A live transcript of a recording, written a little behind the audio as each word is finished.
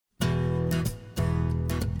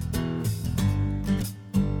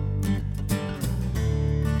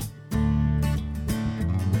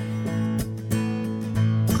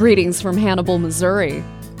Greetings from Hannibal, Missouri.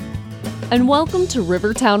 And welcome to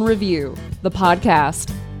Rivertown Review, the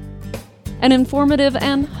podcast. An informative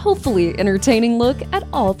and hopefully entertaining look at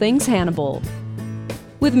all things Hannibal.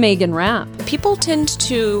 With Megan Rapp. People tend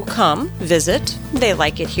to come, visit, they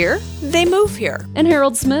like it here, they move here. And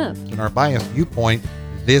Harold Smith. In our biased viewpoint,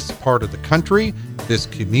 this part of the country, this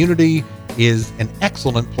community is an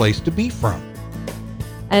excellent place to be from.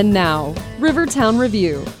 And now, Rivertown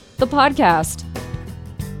Review, the podcast.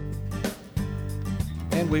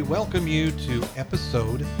 And we welcome you to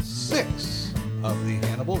episode 6 of the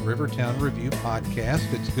Hannibal Rivertown Review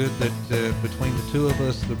podcast. It's good that between the two of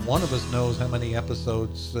us, that one of us knows how many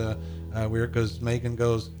episodes we're, because Megan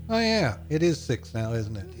goes, oh yeah, it is 6 now,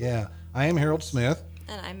 isn't it? Yeah. I am Harold Smith.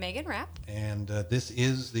 And I'm Megan Rapp. And this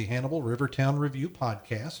is the Hannibal Rivertown Review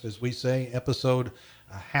podcast. As we say, episode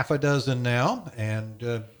half a dozen now.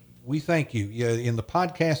 And we thank you. Yeah, in the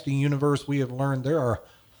podcasting universe, we have learned there are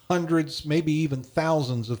hundreds, maybe even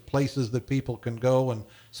thousands of places that people can go and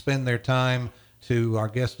spend their time. Our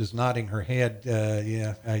guest is nodding her head.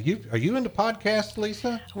 Yeah. Are you into podcasts,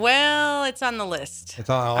 Lisa? Well, it's on the list.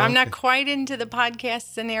 I'm not quite into the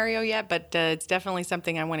podcast scenario yet, but it's definitely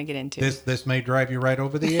something I want to get into. This may drive you right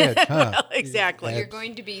over the edge, huh? Well, exactly. You're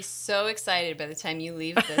going to be so excited by the time you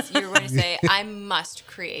leave this. You're going to say, I must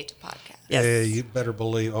create a podcast. Yes. You better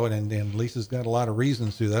believe. Oh, and Lisa's got a lot of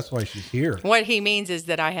reasons to. That's why she's here. What he means is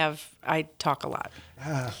that I talk a lot.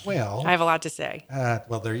 I have a lot to say.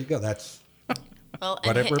 Well, there you go. That's... Well,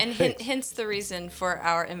 hence the reason for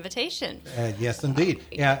our invitation. Yes, indeed.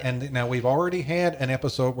 Yeah, and now we've already had an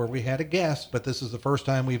episode where we had a guest, but this is the first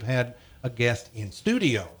time we've had a guest in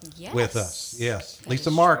studio with us. Yes,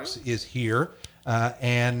 Lisa Marks is here,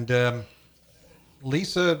 and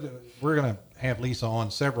Lisa, we're going to have Lisa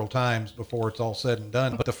on several times before it's all said and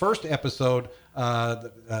done. But the first episode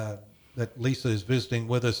that Lisa is visiting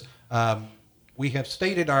with us, we have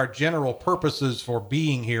stated our general purposes for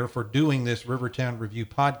being here, for doing this Rivertown Review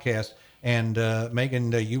podcast. And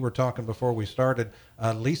Megan, you were talking before we started.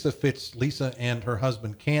 Lisa and her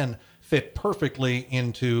husband Ken fit perfectly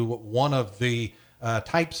into one of the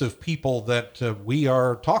types of people that we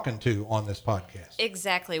are talking to on this podcast.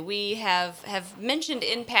 Exactly. We have mentioned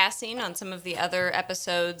in passing on some of the other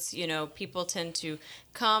episodes, people tend to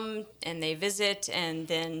come and they visit and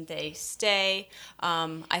then they stay.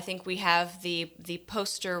 I think we have the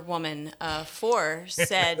poster woman for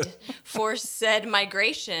said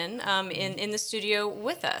migration in the studio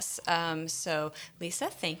with us. So Lisa,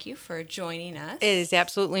 thank you for joining us. It is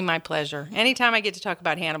absolutely my pleasure. Anytime I get to talk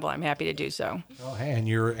about Hannibal, I'm happy to do so. Oh, hey, and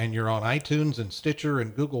you're on iTunes and Stitcher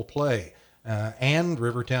and Google Play and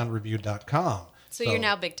rivertownreview.com. So you're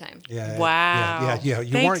now big time. Yeah. Wow. Yeah.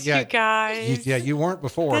 You Thanks, weren't yet. You guys. You weren't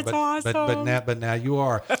before. That's awesome. But now you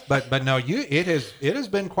are. But no, it has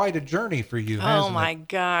been quite a journey for you, hasn't it? Oh my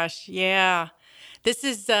gosh, yeah. This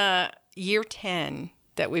is year 10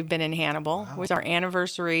 that we've been in Hannibal. Wow. It was our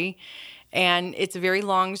anniversary, and it's a very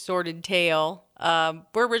long, sordid tale.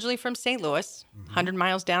 We're originally from St. Louis, 100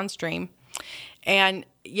 miles downstream, and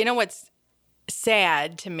you know what's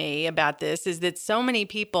sad to me about this is that so many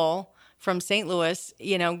people from St. Louis,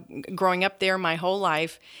 growing up there my whole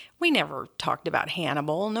life, we never talked about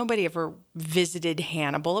Hannibal. Nobody ever visited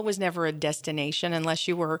Hannibal. It was never a destination unless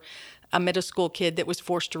you were a middle school kid that was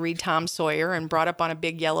forced to read Tom Sawyer and brought up on a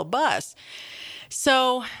big yellow bus.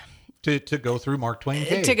 So to go through Mark Twain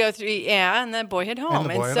Cave. To go through, and the Boyhood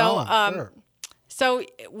Home. So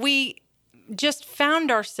we just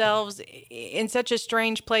found ourselves in such a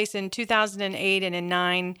strange place in 2008 and in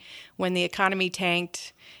 2009 when the economy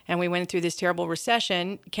tanked and we went through this terrible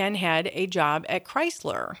recession. Ken had a job at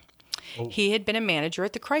Chrysler. Oh. He had been a manager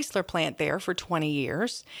at the Chrysler plant there for 20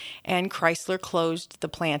 years, and Chrysler closed the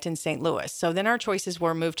plant in St. Louis. So then our choices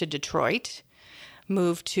were move to Detroit,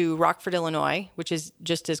 move to Rockford, Illinois, which is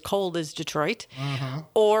just as cold as Detroit,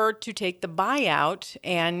 or to take the buyout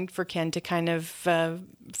and for Ken to kind of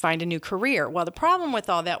find a new career. Well, the problem with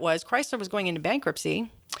all that was Chrysler was going into bankruptcy,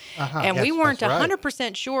 and we weren't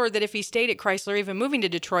 100% sure that if he stayed at Chrysler, even moving to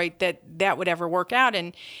Detroit, that would ever work out.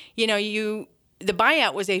 And, the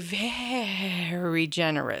buyout was a very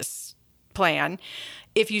generous plan.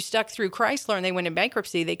 If you stuck through Chrysler and they went in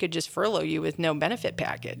bankruptcy, they could just furlough you with no benefit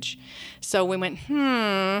package. So we went,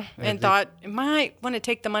 and thought, might want to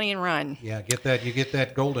take the money and run. Yeah, you get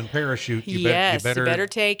that golden parachute. You better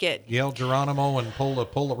take it. Yell Geronimo and pull the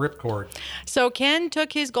ripcord. So Ken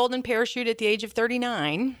took his golden parachute at the age of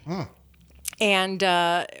 39, and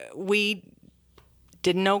we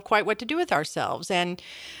didn't know quite what to do with ourselves. And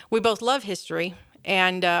we both love history.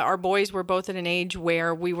 And our boys were both at an age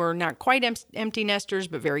where we were not quite empty nesters,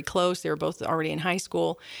 but very close. They were both already in high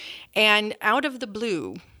school. And out of the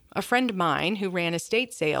blue, a friend of mine who ran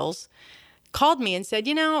estate sales called me and said,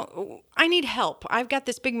 I need help. I've got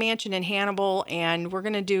this big mansion in Hannibal, and we're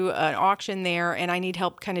going to do an auction there, and I need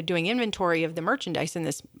help kind of doing inventory of the merchandise in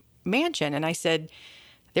this mansion. And I said,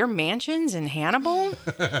 there are mansions in Hannibal?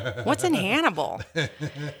 What's in Hannibal?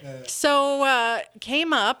 So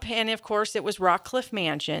came up, and of course it was Rockcliffe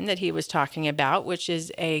Mansion that he was talking about, which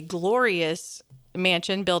is a glorious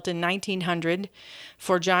mansion built in 1900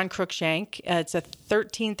 for John Cruikshank. It's a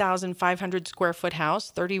 13,500 square foot house,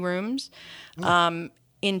 30 rooms.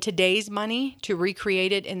 In today's money, to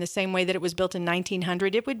recreate it in the same way that it was built in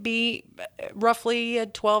 1900, it would be roughly a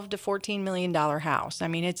 $12 to $14 million house. I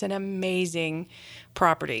mean, it's an amazing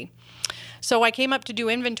property. So I came up to do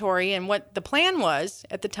inventory, and what the plan was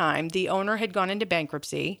at the time, the owner had gone into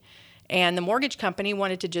bankruptcy, and the mortgage company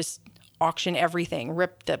wanted to just auction everything,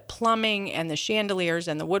 rip the plumbing and the chandeliers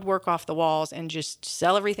and the woodwork off the walls and just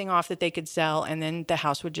sell everything off that they could sell, and then the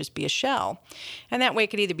house would just be a shell. And that way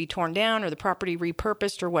it could either be torn down or the property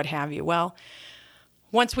repurposed or what have you. Well,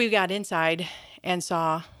 once we got inside and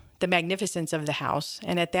saw the magnificence of the house,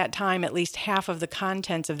 and at that time at least half of the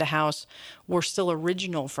contents of the house were still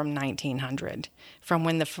original from 1900, from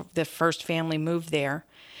when the first family moved there,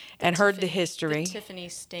 and heard the history. The Tiffany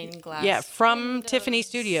stained glass. Yeah, from windows, Tiffany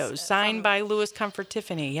Studios, signed by Louis Comfort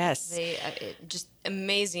Tiffany, yes. They just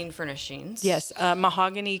amazing furnishings. Yes,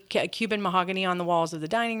 mahogany, Cuban mahogany on the walls of the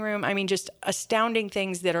dining room. I mean, just astounding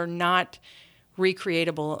things that are not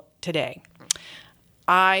recreatable today.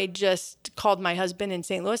 I just called my husband in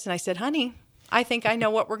St. Louis and I said, honey, I think I know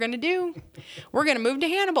what we're going to do. We're going to move to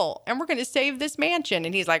Hannibal and we're going to save this mansion.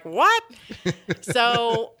 And he's like, what?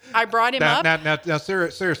 So I brought him up. Now,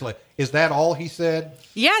 seriously, is that all he said?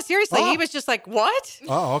 Yeah, seriously. Oh. He was just like, what?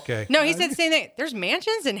 Oh, okay. No, he said the same thing. There's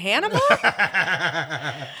mansions in Hannibal?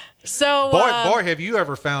 So, boy, have you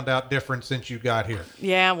ever found out different since you got here?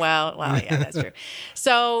 Yeah, well, yeah, that's true.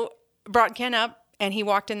 So brought Ken up. And he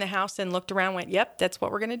walked in the house and looked around and went, yep, that's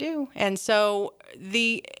what we're going to do. And so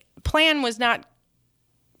the plan was not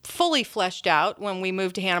fully fleshed out when we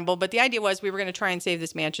moved to Hannibal, but the idea was we were going to try and save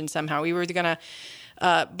this mansion somehow. We were going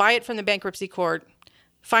to buy it from the bankruptcy court,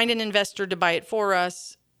 find an investor to buy it for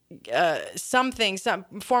us, form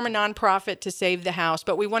a nonprofit to save the house.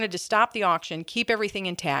 But we wanted to stop the auction, keep everything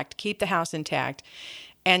intact, keep the house intact,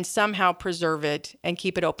 and somehow preserve it and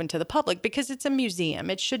keep it open to the public because it's a museum.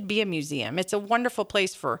 It should be a museum. It's a wonderful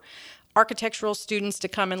place for architectural students to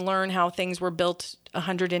come and learn how things were built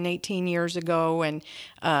 118 years ago. And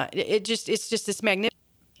it's just this magnificent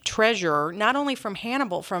treasure, not only from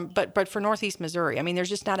Hannibal, but for Northeast Missouri. I mean, there's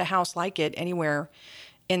just not a house like it anywhere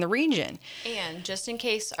in the region. And just in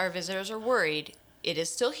case our visitors are worried, it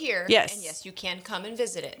is still here. Yes. And yes, you can come and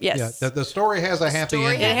visit it. Yes. Yeah, the story has a happy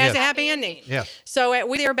ending. It has a happy ending. Yeah. So we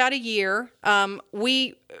were there about a year.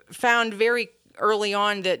 We found very early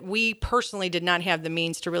on that we personally did not have the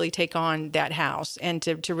means to really take on that house and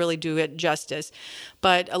to really do it justice.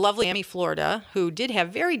 But a lovely Miami, Florida, who did have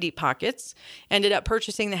very deep pockets, ended up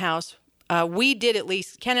purchasing the house.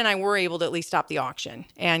 Ken and I were able to at least stop the auction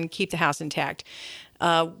and keep the house intact.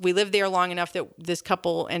 We lived there long enough that this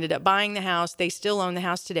couple ended up buying the house. They still own the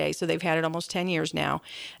house today, so they've had it almost 10 years now.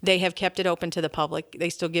 They have kept it open to the public. They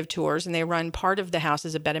still give tours, and they run part of the house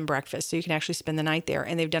as a bed and breakfast, so you can actually spend the night there.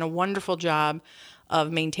 And they've done a wonderful job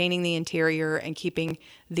of maintaining the interior and keeping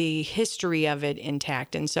the history of it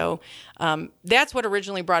intact. And so that's what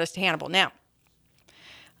originally brought us to Hannibal. Now,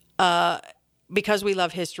 because we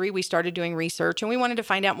love history, we started doing research, and we wanted to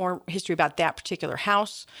find out more history about that particular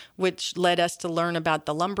house, which led us to learn about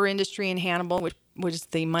the lumber industry in Hannibal, which was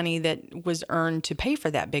the money that was earned to pay for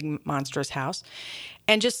that big monstrous house.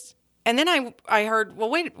 And then I heard, well,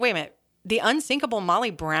 wait a minute. The unsinkable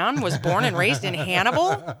Molly Brown was born and raised in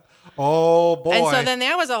Hannibal? Oh boy! And so then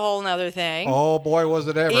that was a whole nother thing. Oh boy, was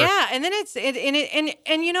it ever! Yeah, and then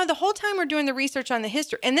and you know, the whole time we're doing the research on the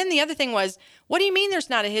history, and then the other thing was, what do you mean there's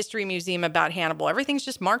not a history museum about Hannibal? Everything's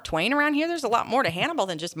just Mark Twain around here. There's a lot more to Hannibal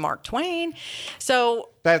than just Mark Twain. So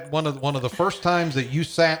that one of the first times that you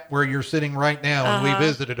sat where you're sitting right now, and we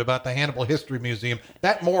visited about the Hannibal History Museum.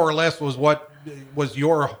 That more or less was what was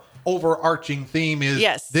your overarching theme is.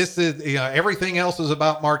 Yes. This is everything else is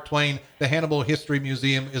about Mark Twain. The Hannibal History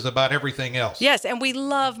Museum is about everything else. Yes, and we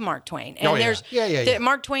love Mark Twain. And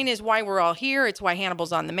Mark Twain is why we're all here. It's why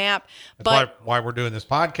Hannibal's on the map. That's why we're doing this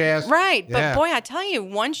podcast. Right. Yeah. But boy, I tell you,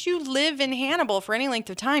 once you live in Hannibal for any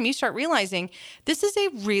length of time, you start realizing this is a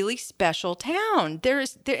really special town.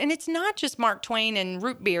 And it's not just Mark Twain and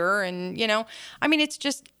root beer and, I mean, it's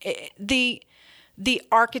just the the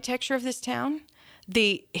architecture of this town,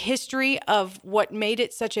 the history of what made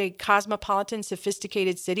it such a cosmopolitan,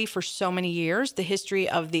 sophisticated city for so many years, the history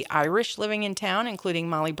of the Irish living in town, including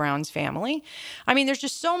Molly Brown's family. I mean, there's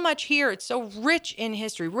just so much here. It's so rich in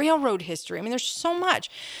history, railroad history. I mean, there's so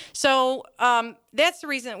much. So that's the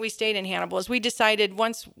reason that we stayed in Hannibal, is we decided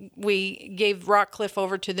once we gave Rock Cliff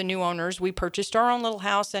over to the new owners, we purchased our own little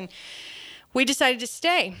house and we decided to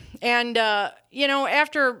stay. And,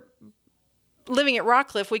 after living at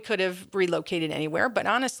Rockcliffe, we could have relocated anywhere, but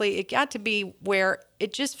honestly, it got to be where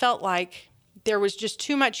it just felt like there was just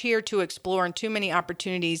too much here to explore and too many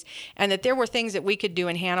opportunities, and that there were things that we could do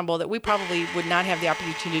in Hannibal that we probably would not have the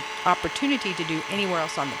opportunity to do anywhere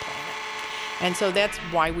else on the planet. And so that's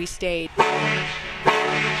why we stayed.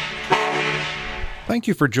 Thank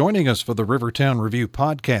you for joining us for the Rivertown Review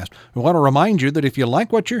podcast. We want to remind you that if you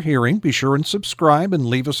like what you're hearing, be sure and subscribe and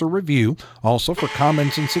leave us a review. Also, for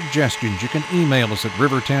comments and suggestions, you can email us at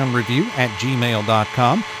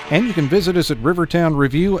rivertownreview@gmail.com, and you can visit us at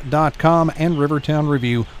rivertownreview.com and Rivertown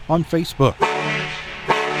Review on Facebook.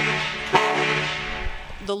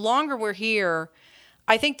 The longer we're here,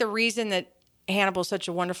 I think the reason that Hannibal is such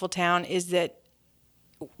a wonderful town is that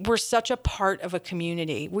we're such a part of a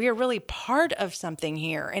community. We are really part of something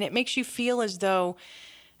here, and it makes you feel as though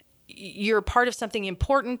you're part of something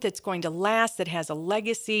important that's going to last, that has a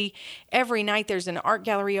legacy. Every night there's an art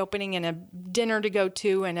gallery opening and a dinner to go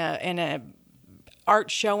to and a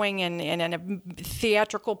art showing and a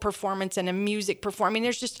theatrical performance and a music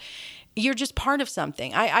performance. You're just part of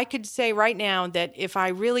something. I could say right now that if I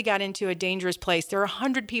really got into a dangerous place, there are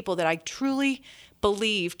 100 people that I truly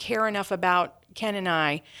believe care enough about Ken and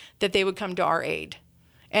I that they would come to our aid.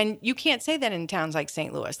 And you can't say that in towns like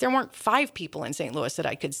St. Louis. There weren't 5 people in St. Louis that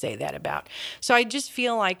I could say that about. So I just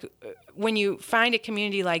feel like when you find a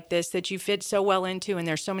community like this that you fit so well into, and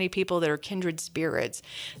there's so many people that are kindred spirits,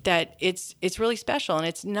 that it's really special, and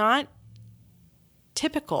it's not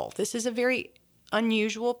typical. This is a very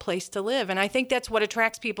unusual place to live. And I think that's what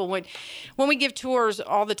attracts people. When we give tours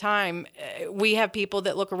all the time, we have people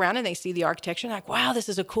that look around and they see the architecture and like, wow, this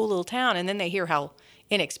is a cool little town. And then they hear how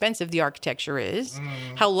inexpensive the architecture is,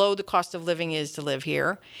 how low the cost of living is to live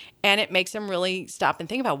here. And it makes them really stop and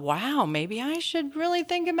think about, wow, maybe I should really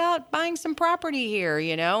think about buying some property here,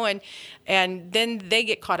 and then they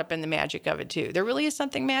get caught up in the magic of it too. There really is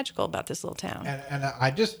something magical about this little town. And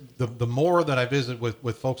I just, the more that I visit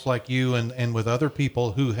with folks like you and with other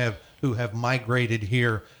people who have migrated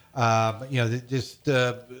here,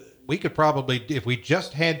 we could probably, if we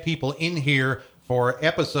just had people in here for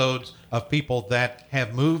episodes of people that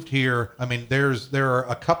have moved here. I mean, there are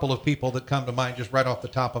a couple of people that come to mind just right off the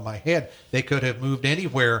top of my head. They could have moved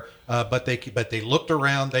anywhere, but they looked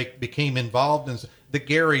around. They became involved, and the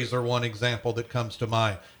Garys are one example that comes to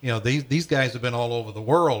mind. These guys have been all over the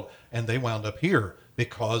world, and they wound up here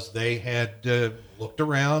because they had looked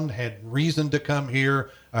around, had reason to come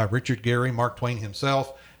here. Richard Gary, Mark Twain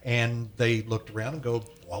himself, and they looked around and go,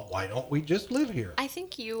 well, why don't we just live here? I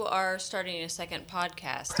think you are starting a second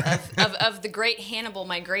podcast of the great Hannibal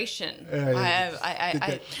migration.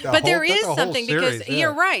 But there is something series, because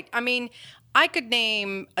you're right. I mean, I could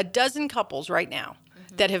name a dozen couples right now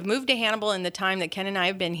that have moved to Hannibal in the time that Ken and I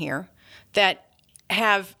have been here that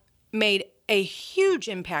have made a huge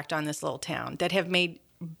impact on this little town, that have made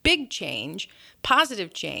big change,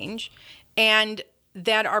 positive change, and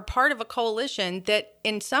that are part of a coalition that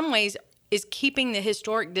in some ways is keeping the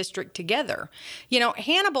historic district together.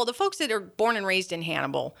 Hannibal, the folks that are born and raised in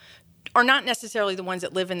Hannibal are not necessarily the ones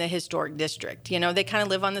that live in the historic district. They kind of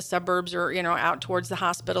live on the suburbs or, out towards the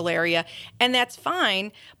hospital area, and that's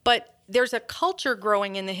fine. But there's a culture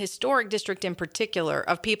growing in the historic district in particular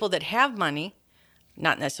of people that have money,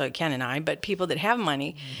 not necessarily Ken and I, but people that have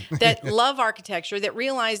money, that love architecture, that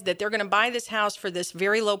realize that they're going to buy this house for this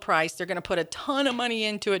very low price. They're going to put a ton of money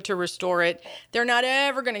into it to restore it. They're not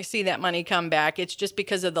ever going to see that money come back. It's just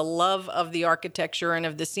because of the love of the architecture and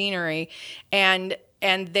of the scenery. And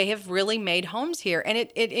they have really made homes here. And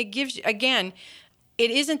it gives, again, it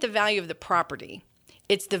isn't the value of the property.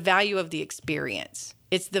 It's the value of the experience.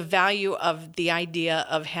 It's the value of the idea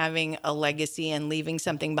of having a legacy and leaving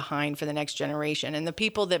something behind for the next generation. And the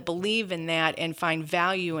people that believe in that and find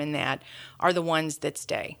value in that are the ones that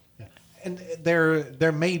stay. And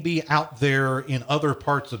there may be out there in other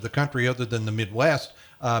parts of the country other than the Midwest,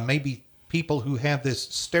 maybe people who have this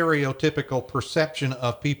stereotypical perception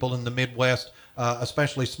of people in the Midwest,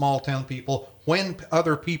 especially small town people. When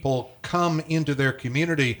other people come into their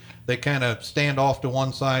community, they kind of stand off to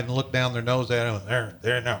one side and look down their nose at them, and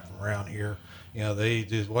they're not from around here. they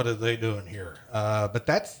just, what are they doing here? But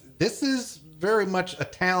this is very much a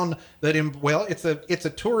town that, it's a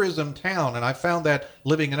tourism town, and I found that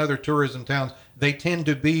living in other tourism towns, they tend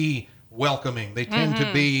to be welcoming. They tend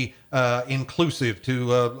to be inclusive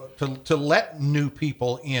to let new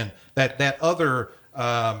people in. That other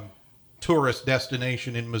tourist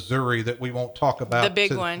destination in Missouri that we won't talk about, the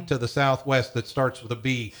big one to the southwest that starts with a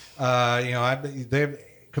B.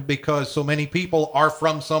 Because so many people are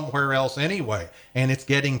from somewhere else anyway, and it's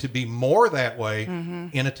getting to be more that way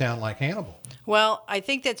in a town like Hannibal. Well, I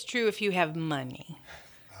think that's true if you have money.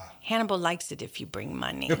 Hannibal likes it if you bring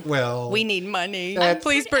money. Well, we need money.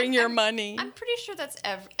 Please bring your money. I'm pretty sure that's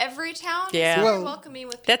every town. Yeah, is very welcoming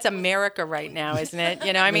with. That's America right now, isn't it?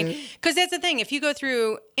 Because that's the thing. If you go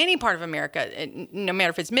through any part of America, no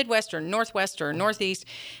matter if it's Midwest or Northwest or Northeast,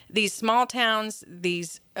 these small towns,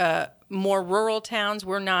 these more rural towns,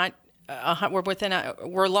 we're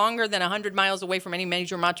longer than 100 miles away from any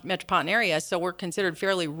major metropolitan area, so we're considered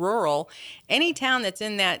fairly rural. Any town that's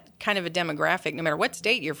in that kind of a demographic, no matter what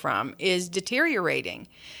state you're from, is deteriorating.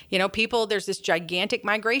 There's this gigantic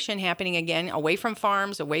migration happening again, away from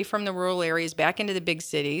farms, away from the rural areas, back into the big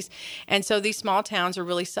cities. And so these small towns are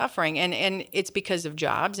really suffering. And it's because of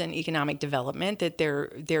jobs and economic development that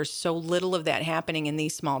there's so little of that happening in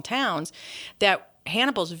these small towns that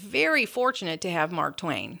Hannibal's very fortunate to have Mark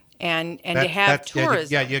Twain. And to have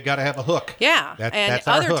tourism. Yeah, you got to have a hook. Yeah. That's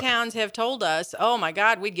other towns have told us, oh my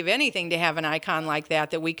God, we'd give anything to have an icon like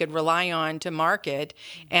that we could rely on to market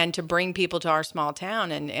and to bring people to our small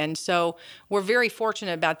town. And so we're very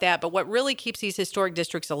fortunate about that. But what really keeps these historic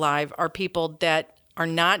districts alive are people that are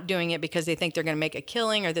not doing it because they think they're going to make a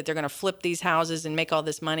killing or that they're going to flip these houses and make all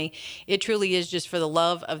this money. It truly is just for the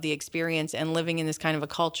love of the experience and living in this kind of a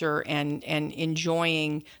culture and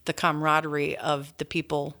enjoying the camaraderie of the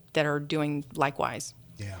people that are doing likewise.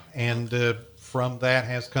 Yeah, and from that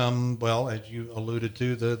has come, well, as you alluded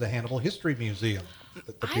to, the Hannibal History Museum.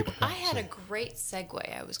 I had a great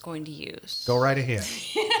segue I was going to use. Go right ahead.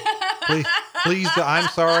 Please, I'm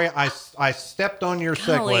sorry. I stepped on your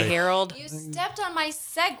segue. Golly, Harold. You stepped on my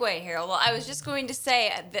segue, Harold. Well, I was just going to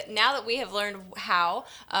say that now that we have learned how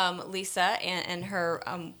Lisa and her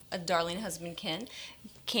darling husband Ken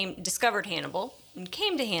discovered Hannibal and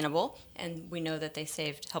came to Hannibal, and we know that they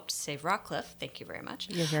helped to save Rockcliffe. Thank you very much.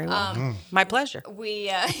 You're very welcome. My pleasure. We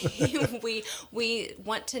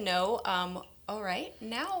want to know. All right.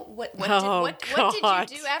 Now, what did you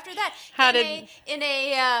do after that?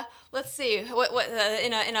 Let's see. In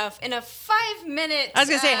a 5 minute. I was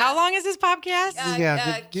gonna say, how long is this podcast?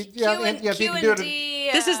 Q&D.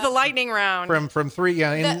 This is the lightning round. From 3.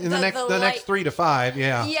 In the next 3 to 5.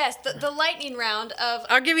 Yeah. Yes, the lightning round of.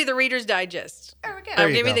 I'll give you the Reader's Digest. There we go.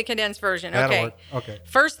 I'll give you the condensed version. That'll work. Okay.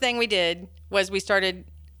 First thing we did was we started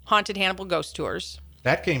Haunted Hannibal Ghost Tours.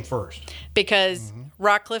 That came first. Because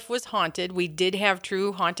Rockcliffe was haunted. We did have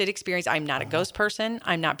true haunted experience. I'm not a ghost person.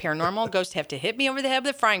 I'm not paranormal. Ghosts have to hit me over the head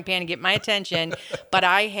with a frying pan and get my attention. But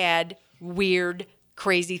I had weird,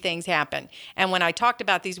 crazy things happen. And when I talked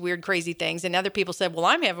about these weird, crazy things, and other people said, well,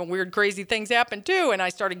 I'm having weird, crazy things happen too. And I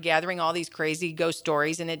started gathering all these crazy ghost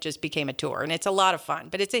stories, and it just became a tour. And it's a lot of fun,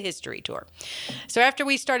 but it's a history tour. So after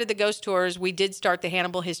we started the ghost tours, we did start the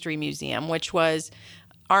Hannibal History Museum, which was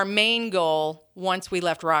our main goal once we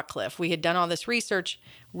left Rockcliffe. We had done all this research,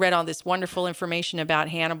 read all this wonderful information about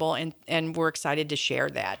Hannibal, and we're excited to share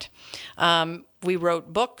that. We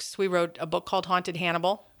wrote books. We wrote a book called Haunted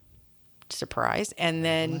Hannibal. Surprise. And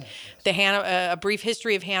then A Brief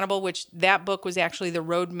History of Hannibal, which that book was actually the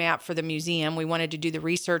roadmap for the museum. We wanted to do the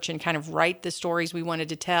research and kind of write the stories we wanted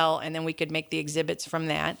to tell, and then we could make the exhibits from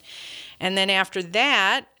that. And then after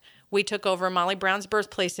that, we took over Molly Brown's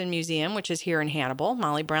birthplace and museum, which is here in Hannibal.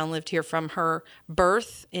 Molly Brown lived here from her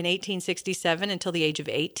birth in 1867 until the age of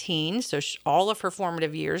 18. So all of her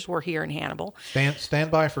formative years were here in Hannibal. Stand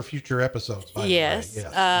by for future episodes, by the way. Yes.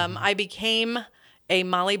 I became a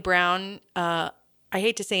Molly Brown, I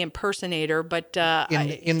hate to say impersonator, but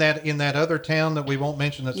in that other town that we won't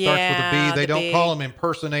mention that starts with a B, they don't call them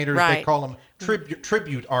impersonators. Right. They call them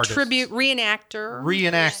tribute artists.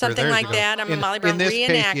 Reenactor. Something like that. I'm a Molly Brown reenactor.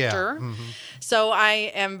 Case, yeah. Mm-hmm. So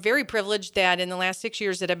I am very privileged that in the last 6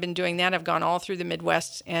 years that I've been doing that, I've gone all through the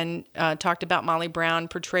Midwest and talked about Molly Brown,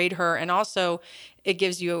 portrayed her, and also it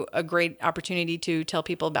gives you a great opportunity to tell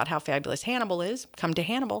people about how fabulous Hannibal is. Come to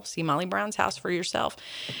Hannibal, see Molly Brown's house for yourself.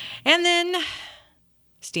 And then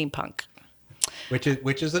steampunk. Which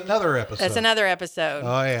is another episode. That's another episode.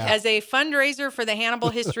 Oh, yeah. As a fundraiser for the Hannibal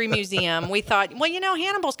History Museum, we thought, well,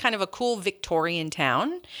 Hannibal's kind of a cool Victorian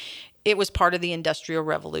town. It was part of the Industrial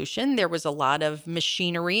Revolution. There was a lot of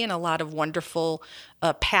machinery and a lot of wonderful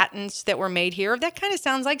patents that were made here. That kind of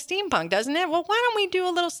sounds like steampunk, doesn't it? Well, why don't we do a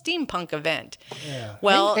little steampunk event? Yeah.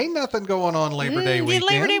 Well, ain't nothing going on Labor Day weekend.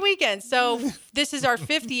 Labor Day weekend. So this is our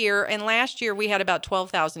 5th year, and last year we had about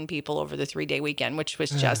 12,000 people over the 3-day weekend, which was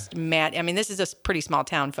just mad. I mean, this is a pretty small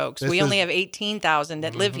town, folks. We only have 18,000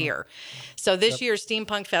 that live here. So this year's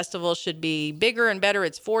Steampunk Festival should be bigger and better.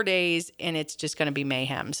 It's 4 days, and it's just going to be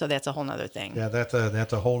mayhem. So that's a whole nother thing. Yeah, that's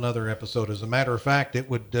a whole nother episode. As a matter of fact, it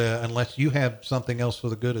would, unless you have something else for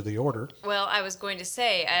the good of the order. Well, I was going to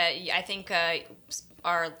say, I think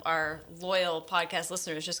our loyal podcast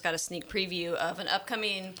listeners just got a sneak preview of an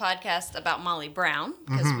upcoming podcast about Molly Brown,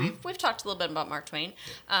 because we've talked a little bit about Mark Twain.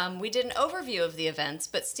 We did an overview of the events,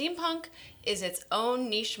 but steampunk is its own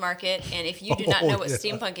niche market, and if you do not know what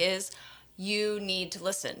steampunk is, you need to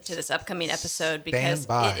listen to this upcoming episode because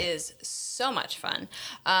it is so much fun.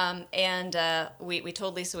 We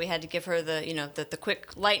told Lisa we had to give her the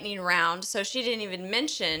quick lightning round. So she didn't even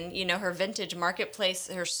mention, her vintage marketplace,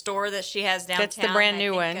 her store that she has downtown. That's the brand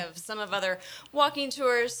new one. Of some of other walking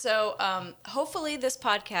tours. So hopefully this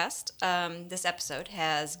podcast, this episode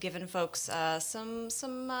has given folks some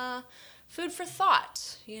food for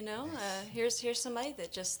thought. Here's somebody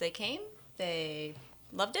that they came, they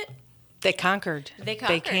loved it. They conquered. They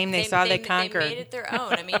came, they saw, they conquered. They made it their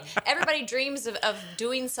own. I mean, everybody dreams of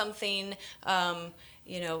doing something, of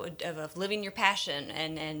living your passion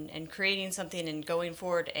and creating something and going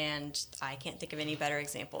forward. And I can't think of any better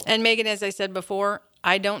example. And Megan, as I said before,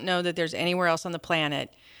 I don't know that there's anywhere else on the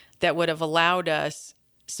planet that would have allowed us,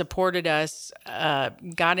 supported us,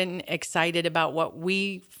 gotten excited about what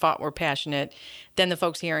we thought were passionate than the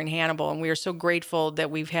folks here in Hannibal. And we are so grateful that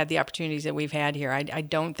we've had the opportunities that we've had here. I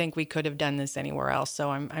don't think we could have done this anywhere else.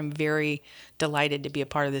 So I'm very delighted to be a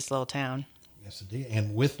part of this little town. Yes, indeed.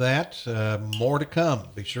 And with that, more to come.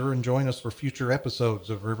 Be sure and join us for future episodes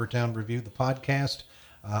of Rivertown Review, the podcast.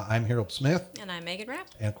 I'm Harold Smith. And I'm Megan Rapp.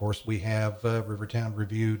 And, of course, we have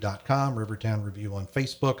rivertownreview.com, Rivertown Review on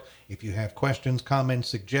Facebook. If you have questions, comments,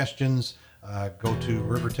 suggestions, go to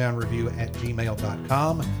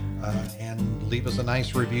rivertownreview@gmail.com and leave us a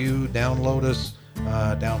nice review. Download us.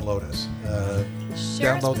 Download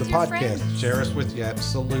the podcast. Share us with you.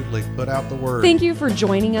 Absolutely. Put out the word. Thank you for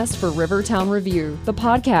joining us for Rivertown Review, the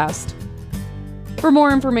podcast. For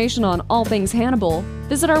more information on all things Hannibal,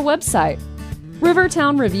 visit our website,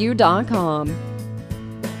 rivertownreview.com.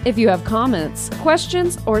 If you have comments,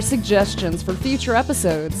 questions, or suggestions for future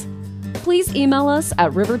episodes, please email us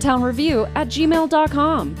at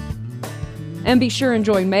rivertownreview@gmail.com. And be sure and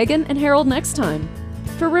join Megan and Harold next time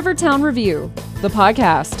for Rivertown Review, the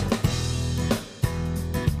podcast.